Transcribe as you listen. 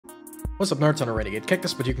What's up, nerds? I'm a Renegade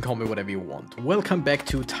Cactus, but you can call me whatever you want. Welcome back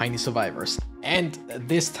to Tiny Survivors, and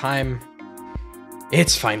this time,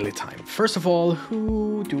 it's finally time. First of all,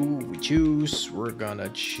 who do we choose? We're gonna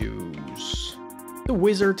choose the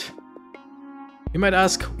wizard. You might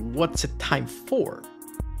ask, what's it time for?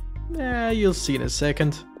 You'll see in a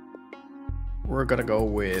second. We're gonna go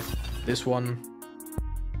with this one.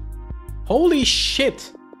 Holy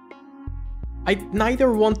shit! I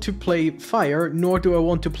neither want to play fire, nor do I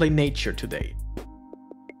want to play nature today.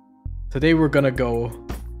 Today we're gonna go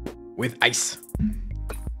with ice.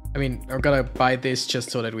 I mean, I'm gonna buy this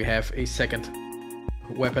just so that we have a second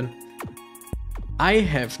weapon. I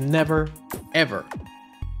have never, ever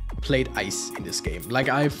played ice in this game. Like,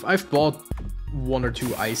 I've bought one or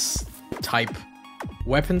two ice type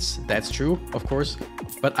weapons, that's true, of course,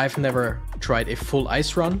 but I've never tried a full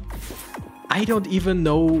ice run. I don't even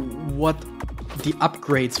know what the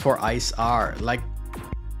upgrades for ice are. Like,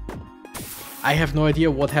 I have no idea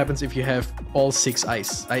what happens if you have all 6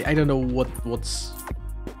 ice. I don't know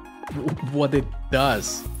what it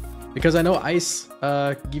does, because I know ice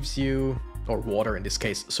gives you, or water in this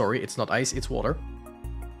case, sorry, it's not ice, it's water.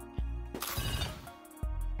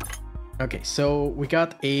 Okay, so we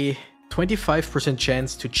got a 25%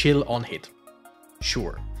 chance to chill on hit,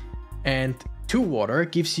 sure, and 2 water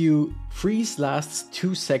gives you freeze lasts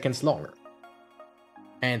 2 seconds longer.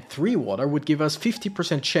 And 3 water would give us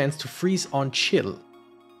 50% chance to freeze on chill.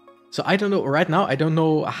 So I don't know, right now I don't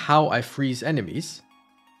know how I freeze enemies,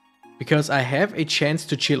 because I have a chance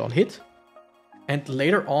to chill on hit, and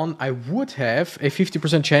later on I would have a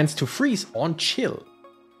 50% chance to freeze on chill.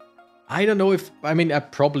 I don't know if, I mean, I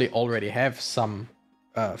probably already have some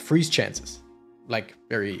freeze chances, like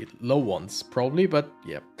very low ones probably, but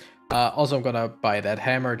yeah. Also I'm gonna buy that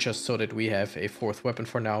hammer just so that we have a 4th weapon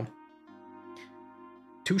for now.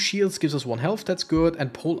 2 shields gives us 1 health, that's good,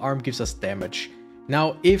 and pole arm gives us damage.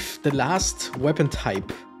 Now, if the last weapon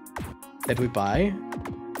type that we buy,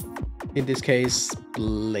 in this case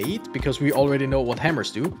blade, because we already know what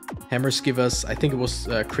hammers do. Hammers give us, I think it was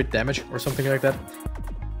crit damage or something like that.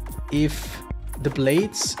 If the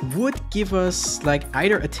blades would give us like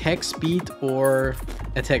either attack speed or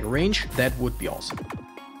attack range, that would be awesome.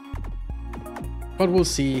 But we'll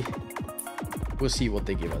see what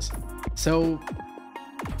they give us. So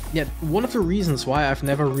yeah, one of the reasons why I've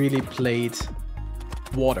never really played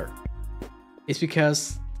water is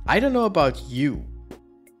because I don't know about you,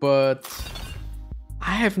 but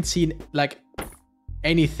I haven't seen like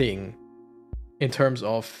anything in terms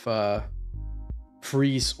of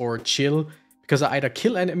freeze or chill, because I either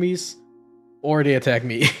kill enemies or they attack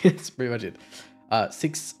me. That's pretty much it.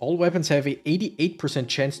 All weapons have a 88%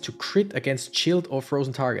 chance to crit against chilled or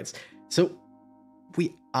frozen targets. So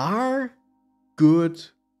we are good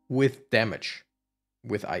with damage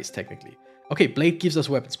with ice, technically. Okay, blade gives us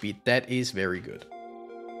weapon speed. That is very good.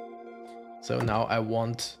 So now I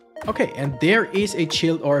want... Okay, and there is a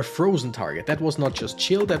chilled or a frozen target. That was not just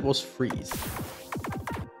chill, that was freeze.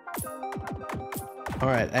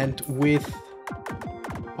 Alright, and with...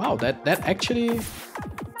 Wow, that actually...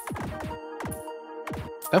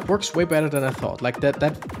 That works way better than I thought. Like,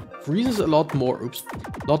 that freezes a lot more, oops,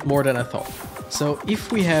 a lot more than I thought. So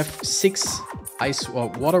if we have 6 ice or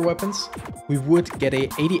water weapons, we would get a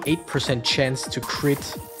 88% chance to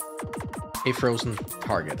crit a frozen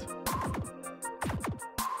target.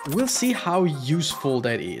 We'll see how useful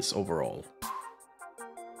that is overall.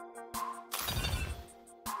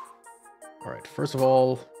 Alright, first of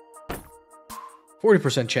all,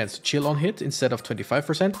 40% chance to chill on hit instead of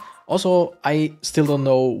 25%. Also, I still don't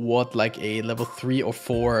know what like a level 3 or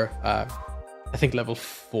 4, I think level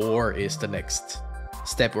 4 is the next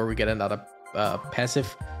step where we get another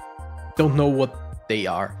passive. Don't know what they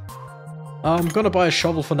are. I'm gonna buy a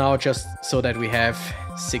shovel for now, just so that we have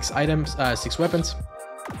 6 items, 6 weapons.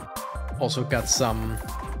 Also got some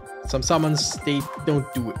summons. They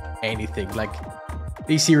don't do anything, like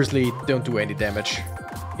they seriously don't do any damage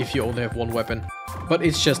if you only have 1 weapon. But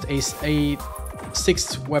it's just a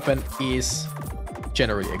 6th weapon is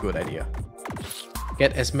generally a good idea.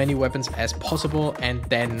 Get as many weapons as possible and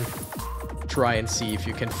then try and see if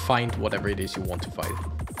you can find whatever it is you want to fight.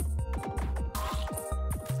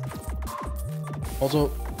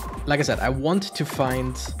 Also, like I said, I want to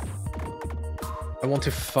find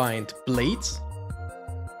blades,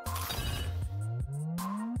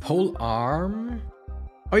 pole arm.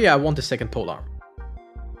 Oh yeah, I want the 2nd pole arm.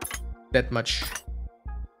 That much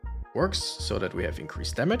works, so that we have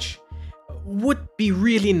increased damage. Would be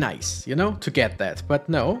really nice, you know, to get that, but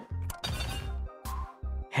no.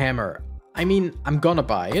 Hammer. I mean, I'm gonna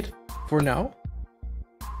buy it for now,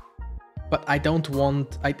 but I don't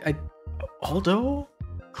want... Although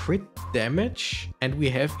crit damage, and we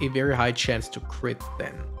have a very high chance to crit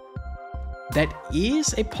then. That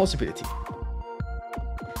is a possibility.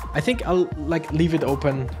 I think I'll like leave it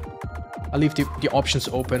open. I'll leave the options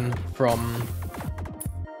open from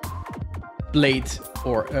blade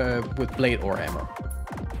or with blade or hammer.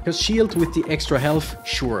 Because shield with the extra health,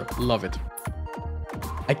 sure, love it.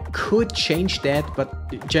 I could change that,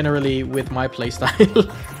 but generally with my playstyle,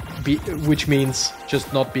 which means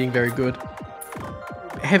just not being very good,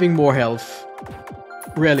 having more health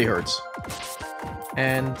rarely hurts.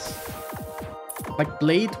 And like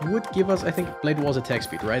blade would give us, I think blade was attack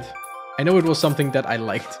speed, right? I know it was something that I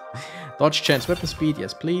liked. Dodge chance weapon speed,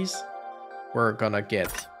 yes please. We're gonna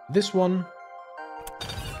get this one.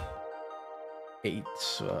 8,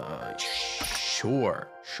 sure.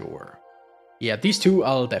 Yeah, these two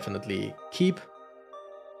I'll definitely keep.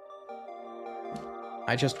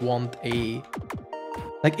 I just want a...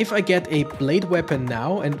 Like, if I get a blade weapon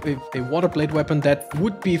now, and a water blade weapon, that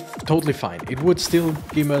would be totally fine. It would still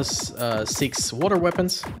give us 6 water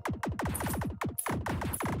weapons.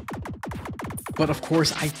 But of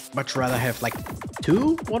course, I'd much rather have, like,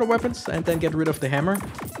 2 water weapons and then get rid of the hammer.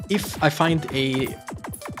 If I find a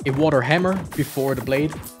water hammer before the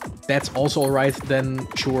blade, that's also alright, then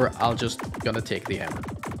sure, I'll just gonna take the hammer.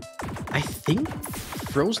 I think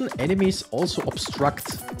frozen enemies also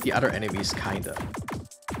obstruct the other enemies, kinda.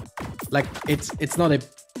 Like, it's not a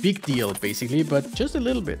big deal, basically, but just a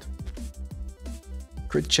little bit.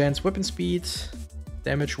 Crit chance, weapon speed,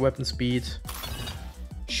 damage, weapon speed.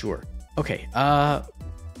 Sure. Okay,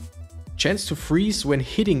 chance to freeze when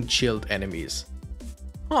hitting chilled enemies.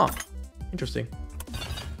 Huh, interesting.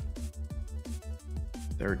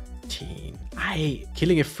 13.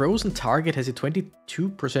 Killing a frozen target has a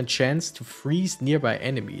 22% chance to freeze nearby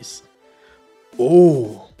enemies.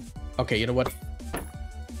 Oh. Okay, you know what?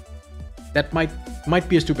 That might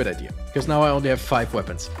be a stupid idea, because now I only have 5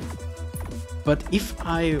 weapons. But if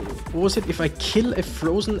I... What was it? If I kill a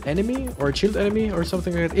frozen enemy or a chilled enemy or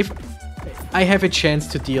something like that, if I have a chance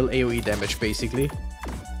to deal AoE damage, basically.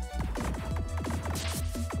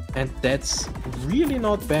 And that's really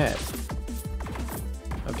not bad.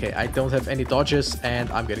 Okay, I don't have any dodges and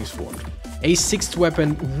I'm getting swarmed. A 6th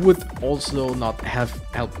weapon would also not have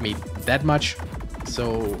helped me that much.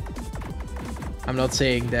 So I'm not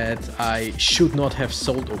saying that I should not have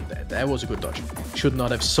sold... Oh, that was a good dodge. Should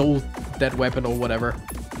not have sold that weapon or whatever.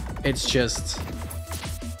 It's just...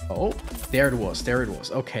 Oh, there it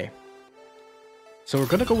was. Okay. So we're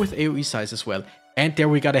gonna go with AoE size as well. And there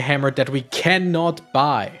we got a hammer that we cannot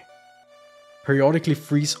buy. Periodically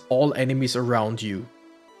freeze all enemies around you.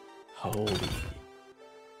 Holy.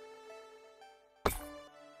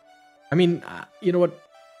 I mean, you know what?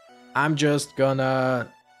 I'm just gonna...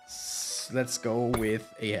 Let's go with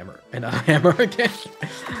a hammer. Another hammer again.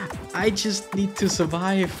 I just need to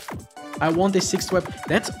survive. I want a 6th weapon.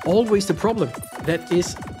 That's always the problem. That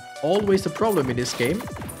is always the problem in this game.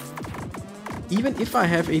 Even if I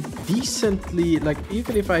have a decently... Like,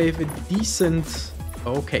 even if I have a decent...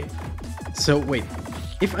 Okay. So, wait.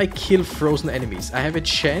 If I kill frozen enemies, I have a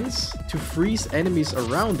chance to freeze enemies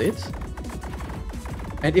around it.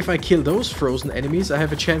 And if I kill those frozen enemies, I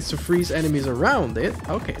have a chance to freeze enemies around it.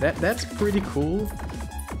 Okay, that's pretty cool.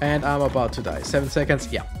 And I'm about to die. 7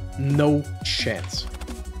 seconds. Yeah, no chance.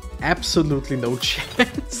 Absolutely no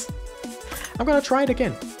chance. I'm gonna try it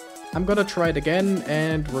again.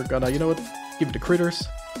 And we're gonna, you know what, give it to critters.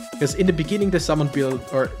 Because in the beginning, the summon build,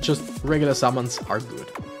 or just regular summons, are good.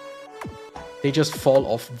 They just fall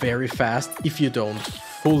off very fast if you don't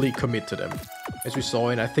fully commit to them. As we saw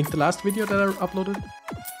in, I think, the last video that I uploaded.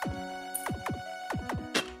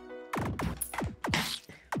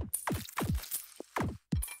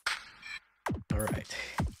 Alright.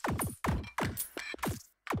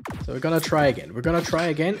 So we're gonna try again. We're gonna try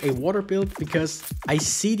again a water build because I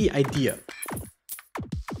see the idea.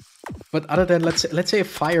 But other than, let's say a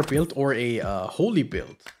fire build or a holy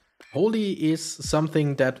build. Holy is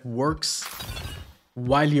something that works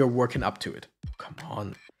while you're working up to it. Come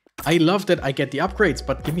on. I love that I get the upgrades,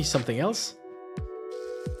 but give me something else.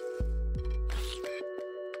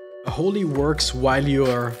 Holy works while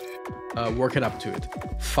you're working up to it.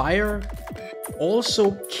 Fire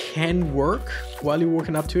also can work while you're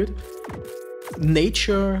working up to it.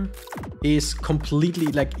 Nature is completely,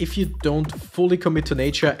 like, if you don't fully commit to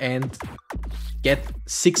nature and get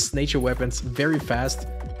 6 nature weapons very fast,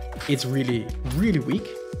 it's really, really weak.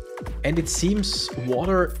 And it seems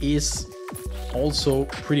water is also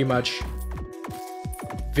pretty much,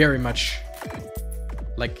 very much,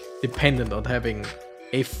 like, dependent on having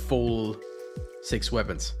a full 6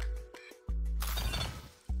 weapons.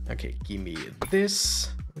 Okay, give me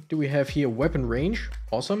this. What do we have here? Weapon range.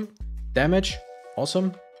 Awesome. Damage.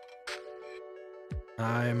 Awesome.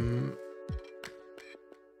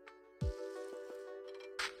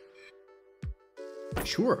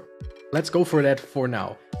 Sure. Let's go for that for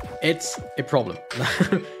now. It's a problem.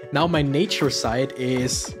 Now my nature side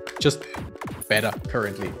is just better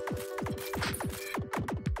currently.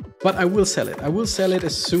 But I will sell it. I will sell it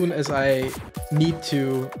as soon as I need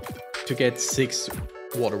to get 6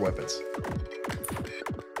 water weapons.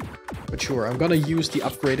 But sure, I'm gonna use the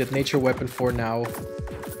upgraded nature weapon for now,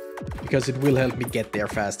 because it will help me get there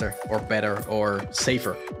faster, or better, or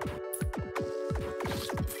safer.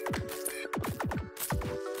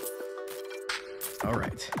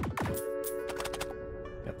 Alright.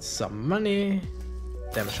 Got some money.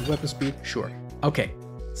 Damage and weapon speed, sure. Okay,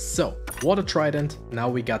 so, water trident, now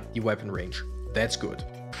we got the weapon range. That's good.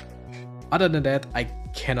 Other than that, I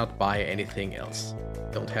cannot buy anything else.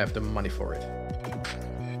 Don't have the money for it.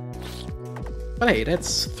 But hey,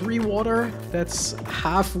 that's 3 water. That's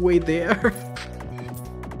halfway there.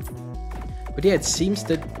 But yeah, it seems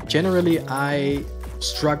that generally I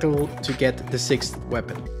struggle to get the 6th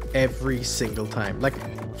weapon every single time. Like,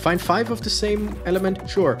 find 5 of the same element?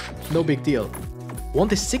 Sure, no big deal. Want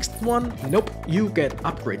the 6th one? Nope, you get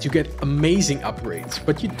upgrades. You get amazing upgrades,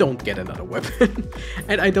 but you don't get another weapon.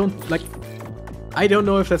 And I don't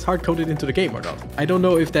know if that's hard-coded into the game or not. I don't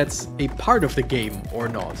know if that's a part of the game or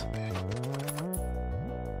not.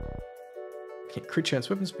 Okay, crit chance,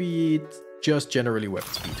 weapon speed, just generally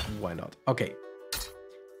weapon speed, why not? Okay,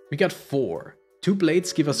 we got 4. 2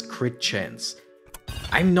 blades give us crit chance.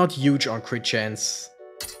 I'm not huge on crit chance,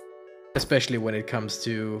 especially when it comes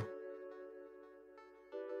to,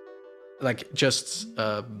 like, just,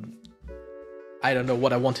 I don't know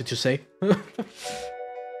what I wanted to say. But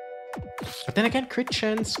then again, crit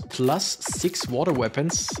chance plus 6 water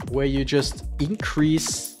weapons, where you just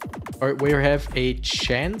increase, or where you have a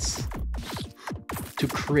chance to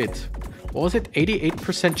crit. What was it?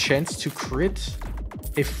 88% chance to crit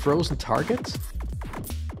a frozen target?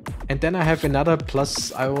 And then I have another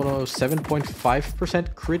plus, I don't know,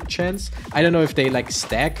 7.5% crit chance. I don't know if they like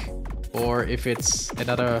stack or if it's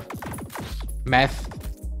another math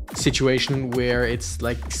situation where it's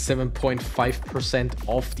like 7.5%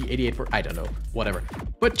 off the 88%. I don't know, whatever.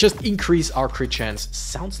 But just increase our crit chance.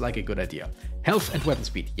 Sounds like a good idea. Health and weapon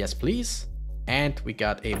speed. Yes, please. And we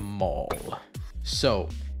got a maul. So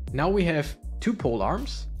now we have 2 pole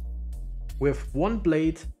arms. We have 1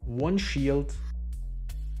 blade, 1 shield,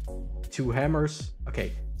 2 hammers.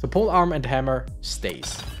 Okay, so pole arm and hammer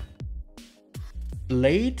stays.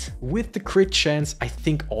 Blade with the crit chance, I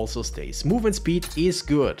think, also stays. Movement speed is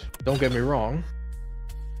good, don't get me wrong.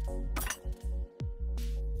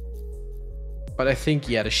 But I think,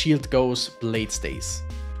 yeah, the shield goes, blade stays.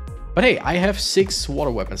 But hey, I have 6 water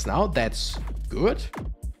weapons now, that's good.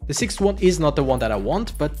 The 6th one is not the one that I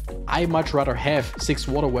want, but I much rather have 6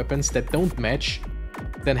 water weapons that don't match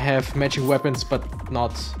than have matching weapons but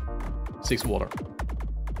not 6 water.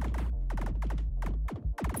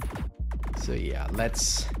 So yeah,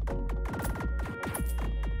 let's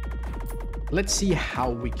see how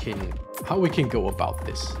we can go about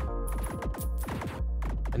this.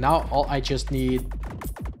 And now I just need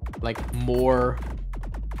like more.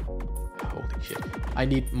 Holy shit! I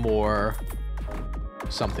need more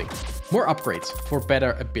something, more upgrades for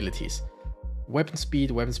better abilities. Weapon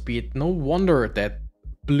speed, weapon speed. No wonder that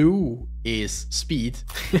blue is speed.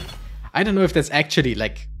 I don't know if that's actually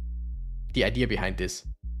like the idea behind this.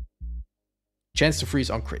 Chance to freeze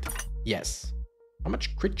on crit. Yes. How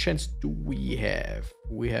much crit chance do we have?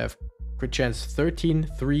 We have crit chance 13,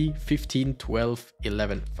 3, 15, 12,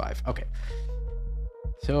 11, 5. Okay.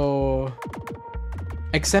 So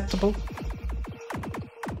acceptable,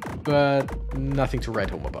 but nothing to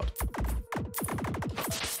write home about.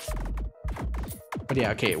 But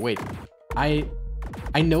yeah, okay, wait. I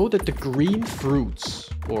know that the green fruits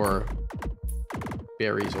or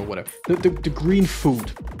berries or whatever, the green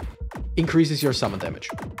food increases your summon damage,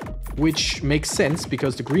 which makes sense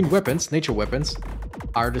because the green weapons, nature weapons,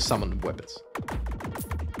 are the summon weapons.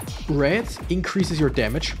 Red increases your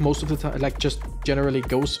damage most of the time, like just generally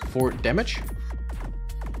goes for damage.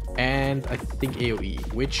 And I think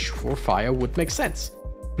AoE, which for fire would make sense.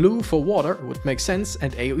 Blue for water would make sense,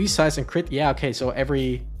 and AoE size and crit, yeah, okay, so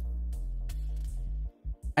every...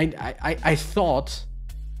 I thought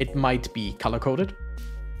it might be color-coded.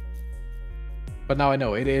 But now I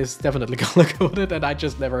know it is definitely color-coded, and I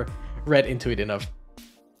just never read into it enough.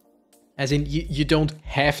 As in, you don't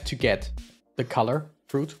have to get the color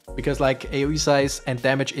fruit, because like AoE size and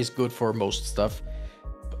damage is good for most stuff.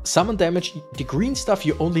 summon damage, the green stuff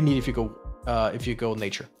you only need if you go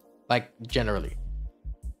nature. Like, generally.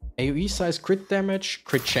 AoE size crit damage,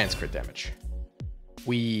 crit chance crit damage.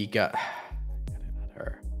 We got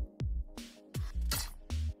her.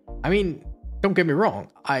 I mean, don't get me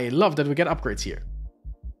wrong. I love that we get upgrades here.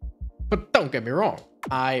 But don't get me wrong.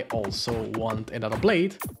 I also want another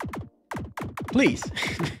blade. Please.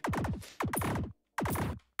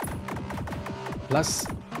 Plus,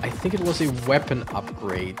 I think it was a weapon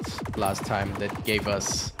upgrade last time that gave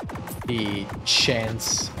us the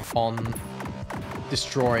chance on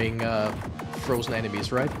destroying frozen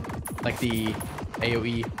enemies, right? Like the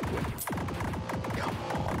AoE. Come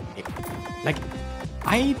on. Like,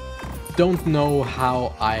 I don't know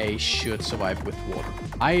how I should survive with water.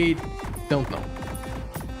 I don't know.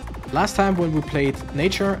 Last time when we played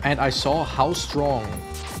nature and I saw how strong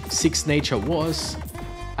 6 nature was,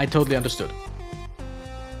 I totally understood.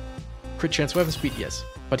 Crit chance weapon speed, yes.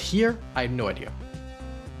 But here, I have no idea.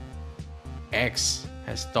 X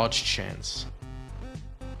has dodge chance.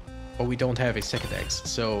 But we don't have a second X,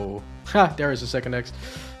 so... Ha! There is a second X.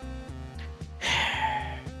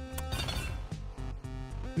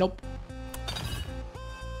 Nope.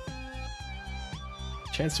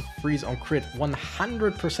 Chance to freeze on crit,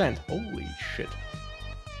 100%. Holy shit.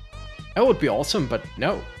 That would be awesome, but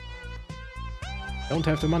no. Don't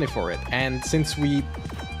have the money for it. And since we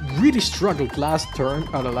really struggled last turn,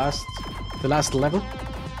 or the last level,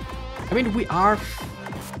 I mean, we are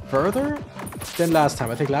further than last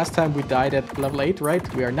time. I think last time we died at level 8,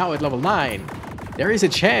 right? We are now at level 9. There is a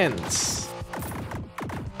chance.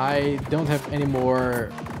 I don't have any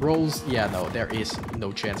more rolls. Yeah, no, there is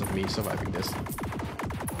no chance of me surviving this.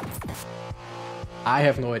 I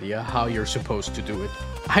have no idea how you're supposed to do it.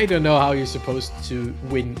 I don't know how you're supposed to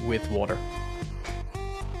win with water.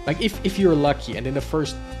 Like, if you're lucky and in the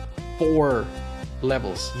first 4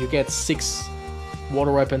 levels you get 6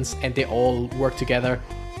 water weapons and they all work together,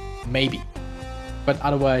 maybe. But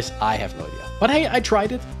otherwise, I have no idea. But hey, I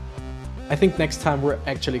tried it. I think next time we're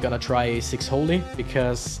actually gonna try a 6 holy,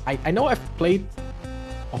 because I know I've played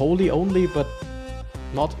holy only, but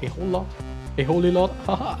not a whole lot. A holy lot.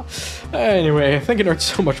 Haha. Anyway, thank you nerds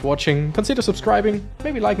so much for watching. Consider subscribing,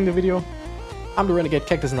 maybe liking the video. I'm the Renegade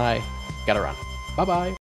Cactus and I gotta run. Bye bye.